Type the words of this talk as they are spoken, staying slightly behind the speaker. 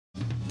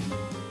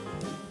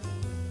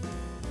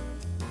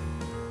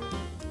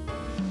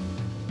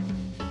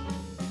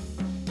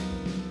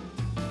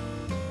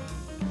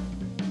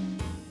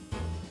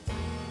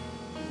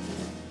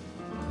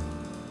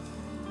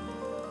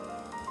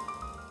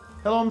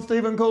Hello, I'm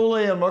Stephen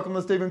Cooley, and welcome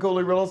to the Stephen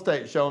Cooley Real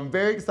Estate Show. I'm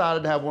very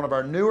excited to have one of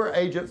our newer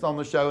agents on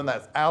the show, and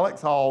that's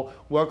Alex Hall.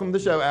 Welcome to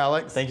the show,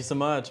 Alex. Thank you so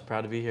much.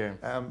 Proud to be here.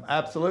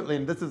 Absolutely,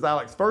 and this is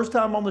Alex's first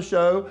time on the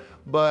show,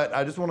 but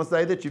I just want to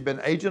say that you've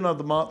been Agent of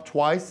the Month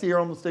twice here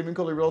on the Stephen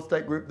Cooley Real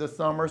Estate Group this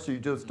summer, so you're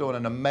just doing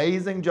an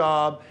amazing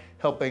job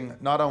helping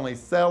not only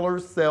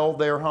sellers sell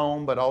their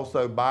home, but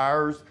also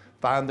buyers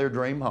find their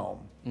dream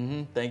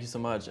home. Thank you so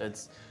much.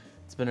 It's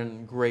been a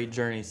great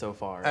journey so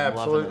far.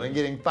 Absolutely, and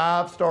getting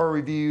 5-star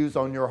reviews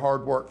on your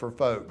hard work for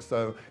folks.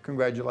 So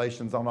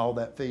congratulations on all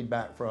that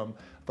feedback from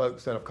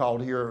folks that have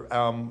called here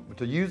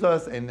to use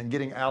us, and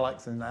getting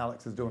Alex, and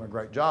Alex is doing a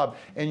great job.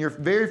 And you're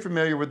very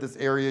familiar with this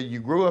area. You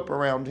grew up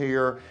around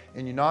here,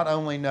 and you not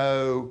only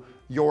know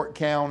York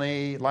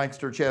County,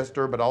 Lancaster,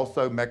 Chester, but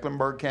also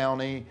Mecklenburg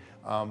County,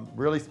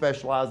 really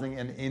specializing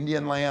in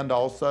Indian land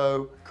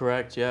also.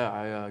 Correct,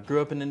 yeah. I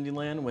grew up in Indian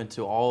land, went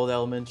to all the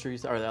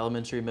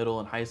elementary, middle,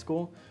 and high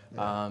school,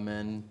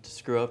 and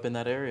just grew up in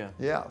that area.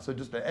 Yeah, so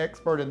just an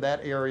expert in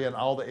that area and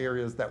all the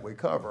areas that we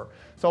cover.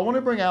 So I want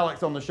to bring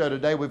Alex on the show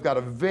today. We've got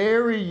a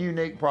very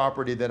unique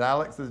property that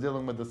Alex is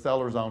dealing with the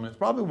sellers on. It's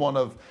probably one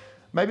of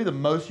maybe the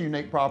most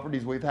unique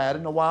properties we've had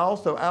in a while.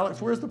 So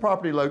Alex, where's the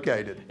property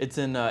located? It's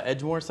in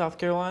Edgemoor, South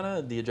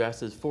Carolina. The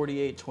address is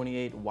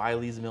 4828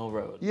 Wiley's Mill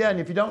Road. Yeah, and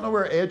if you don't know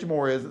where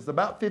Edgemoor is, it's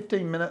about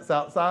 15 minutes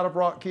outside of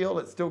Rock Hill.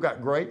 It's still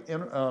got great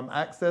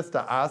access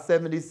to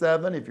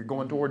I-77 if you're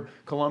going toward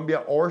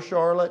Columbia or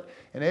Charlotte.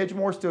 And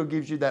Edgemoor still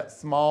gives you that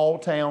small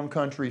town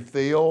country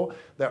feel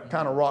that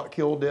kind of Rock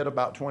Hill did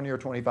about 20 or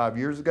 25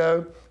 years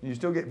ago. And you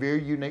still get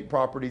very unique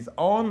properties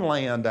on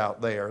land out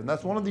there. And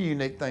that's one of the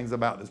unique things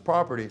about this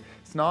property.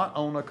 It's not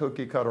on a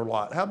cookie cutter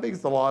lot. How big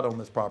is the lot on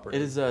this property?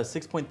 It is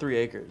 6.3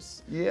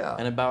 acres. Yeah.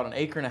 And about an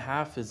acre and a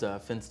half is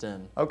fenced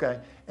in. Okay.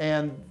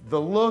 And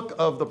the look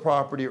of the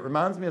property, it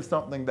reminds me of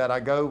something that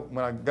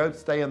when I go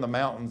stay in the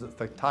mountains, it's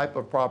the type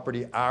of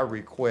property I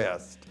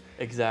request.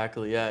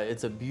 Exactly, yeah.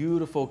 It's a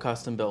beautiful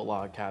custom-built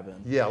log cabin.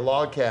 Yeah,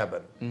 log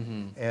cabin.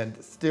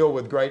 And still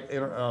with great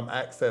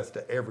access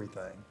to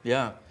everything.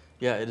 Yeah,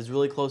 it is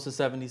really close to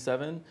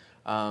 77.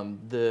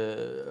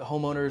 The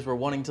homeowners were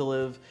wanting to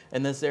live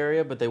in this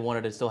area, but they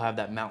wanted to still have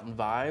that mountain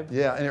vibe.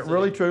 Yeah, and it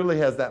really truly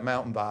has that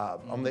mountain vibe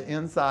on the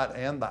inside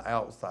and the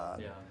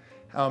outside. Yeah.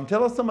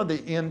 Tell us some of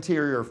the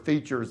interior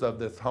features of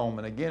this home.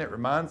 And again, it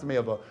reminds me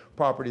of a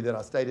property that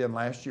I stayed in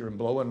last year in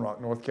Blowing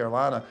Rock, North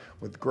Carolina,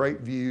 with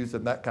great views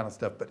and that kind of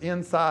stuff. But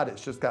inside,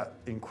 it's just got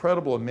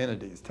incredible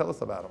amenities. Tell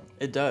us about them.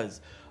 It does.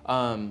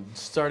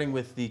 Starting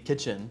with the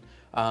kitchen,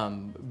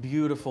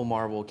 beautiful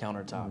marble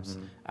countertops,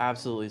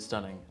 absolutely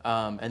stunning.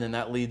 And then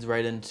that leads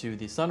right into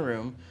the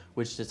sunroom,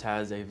 which just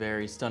has a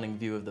very stunning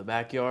view of the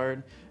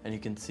backyard, and you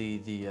can see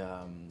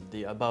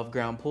the above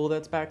ground pool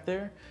that's back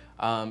there.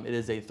 It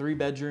is a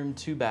 3-bedroom,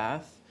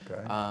 2-bath,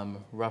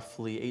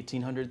 roughly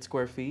 1,800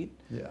 square feet,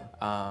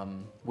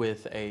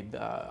 with a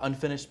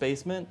unfinished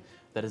basement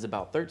that is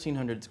about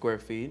 1,300 square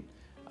feet.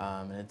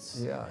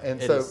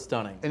 It is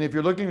stunning. And if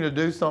you're looking to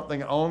do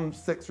something on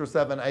 6 or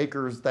 7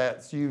 acres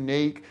that's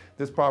unique,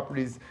 this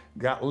property's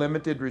got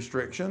limited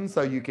restrictions,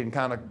 so you can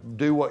kind of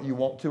do what you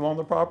want to on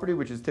the property,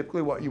 which is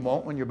typically what you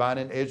want when you're buying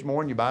in Edgemoor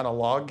and you're buying a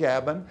log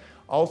cabin.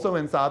 Also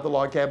inside the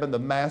log cabin, the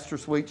master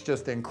suite's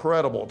just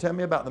incredible. Tell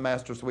me about the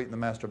master suite and the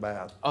master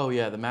bath. Oh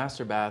yeah, the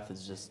master bath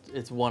is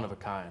it's one of a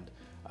kind.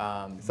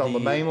 It's on the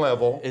main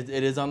level. It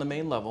is on the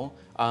main level.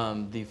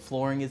 The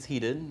flooring is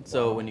heated,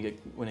 so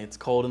when it's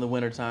cold in the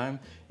wintertime,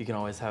 you can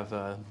always have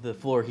the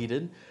floor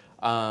heated.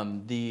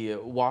 The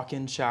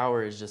walk-in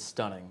shower is just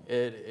stunning.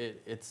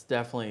 It's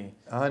definitely...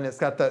 and it's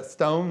got that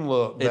stone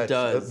look. It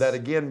does. That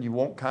again, you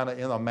want kind of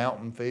in a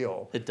mountain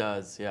feel. It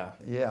does, yeah.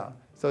 Yeah.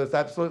 So it's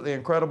absolutely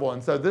incredible.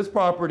 And so this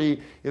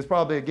property is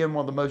probably, again,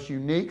 one of the most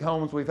unique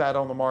homes we've had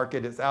on the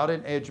market. It's out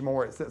in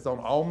Edgemoor. It sits on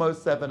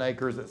almost 7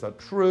 acres. It's a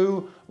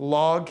true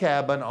log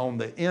cabin on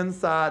the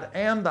inside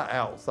and the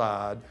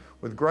outside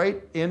with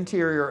great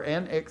interior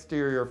and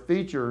exterior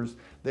features.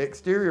 The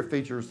exterior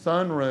features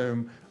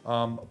sunroom,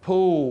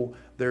 pool,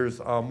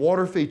 there's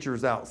water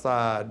features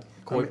outside.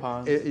 Koi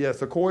ponds.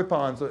 Yes, a koi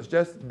pond. So it's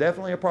just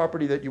definitely a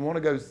property that you want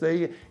to go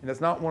see. And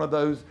it's not one of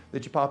those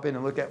that you pop in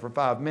and look at for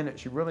 5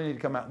 minutes. You really need to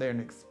come out there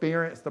and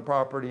experience the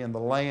property and the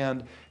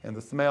land and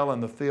the smell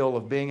and the feel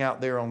of being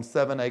out there on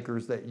 7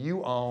 acres that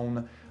you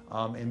own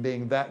and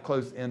being that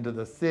close into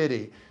the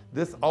city.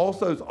 This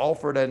also is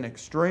offered at an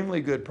extremely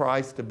good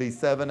price to be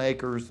 7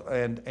 acres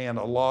and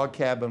a log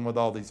cabin with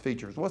all these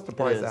features. What's the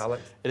price,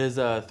 Alex? It is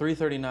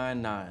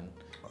 $339,900.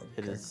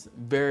 It is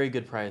very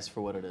good price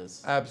for what it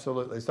is.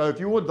 Absolutely. So if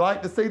you would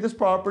like to see this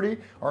property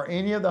or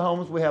any of the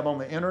homes we have on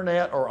the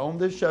internet or on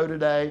this show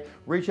today,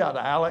 reach out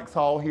to Alex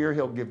Hall here.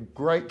 He'll give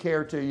great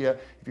care to you.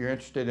 If you're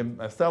interested in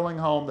a selling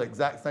home, the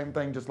exact same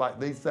thing, just like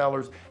these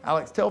sellers.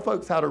 Alex, tell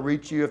folks how to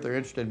reach you if they're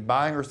interested in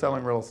buying or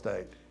selling real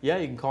estate. Yeah,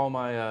 you can call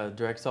my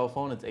direct cell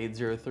phone. It's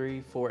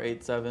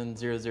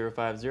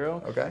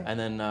 803-487-0050. Okay. And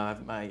then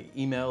my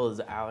email is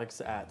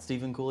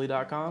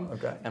alex@stephencooley.com.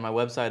 Okay. And my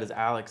website is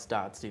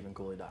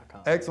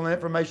alex.stephencooley.com. Excellent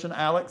information,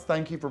 Alex.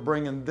 Thank you for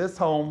bringing this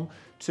home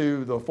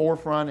to the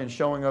forefront in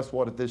showing us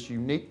what this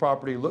unique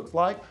property looks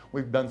like.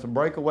 We've done some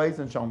breakaways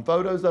and shown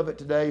photos of it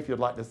today. If you'd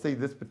like to see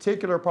this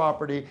particular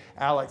property,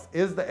 Alex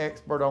is the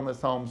expert on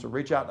this home, so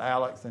reach out to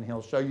Alex and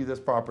he'll show you this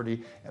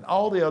property and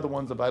all the other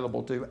ones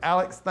available too.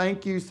 Alex,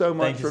 thank you so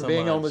much for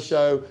being on the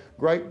show.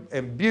 Great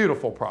and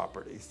beautiful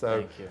property.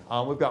 So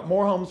we've got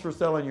more homes for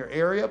sale in your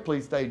area.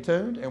 Please stay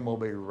tuned and we'll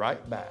be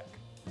right back.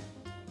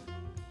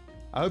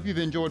 I hope you've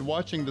enjoyed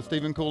watching the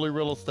Stephen Cooley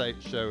Real Estate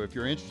Show. If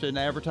you're interested in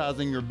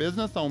advertising your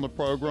business on the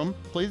program,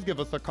 please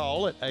give us a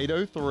call at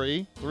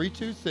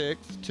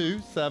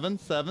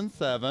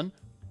 803-326-2777.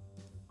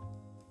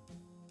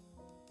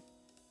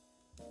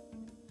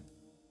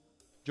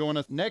 Join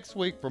us next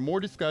week for more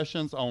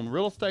discussions on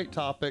real estate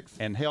topics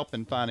and help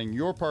in finding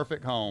your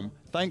perfect home.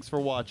 Thanks for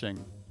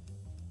watching.